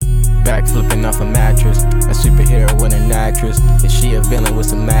Back flipping off a mattress, a superhero with an actress. Is she a villain with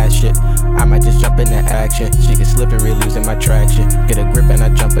some mad shit? I might just jump into action. She get slippery, losing my traction. Get a grip and I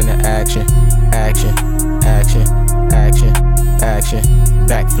jump into action. Action, action, action, action.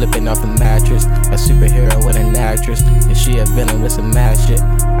 Back flipping off a mattress, a superhero with an actress. Is she a villain with some mad shit?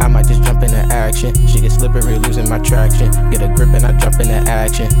 I might just jump into action. She get slippery, losing my traction. Get a grip and I jump into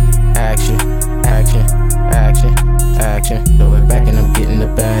action. Action, action, action, action. Throw it back and I'm getting the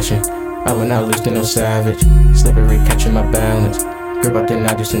bashing. I will not lose to no savage. Slippery, catching my balance. Grip out then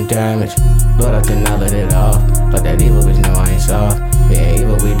I do some damage. Blood out then I let it off. But that evil bitch know I ain't soft. We ain't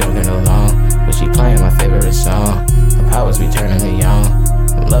evil, we don't get along. But she playing my favorite song. Her powers be turning me on.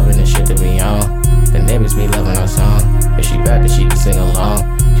 I'm loving this shit to be on. The neighbors be loving our song. If she bad then she can sing along.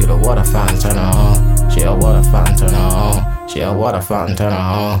 She the water fountain, turn her on. She a water fountain, turn her on. She a water fountain, turn her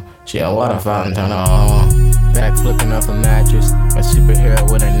on. She a water fountain, turn her on. Back flipping off a mattress, a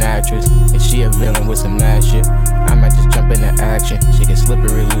superhero with an actress. Is she a villain with some mad shit? I might just jump into action. She get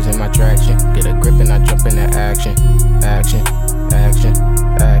slippery, losing my traction. Get a grip and I jump into action. Action, action,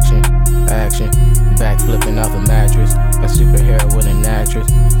 action, action. Back flipping off a mattress, a superhero with an actress.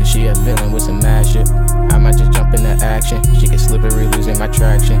 Is she a villain with some mad shit? I might just jump into action. She get slippery, losing my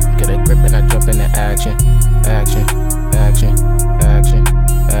traction. Get a grip and I jump into action. Action, action, action,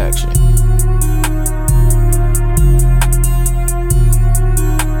 action.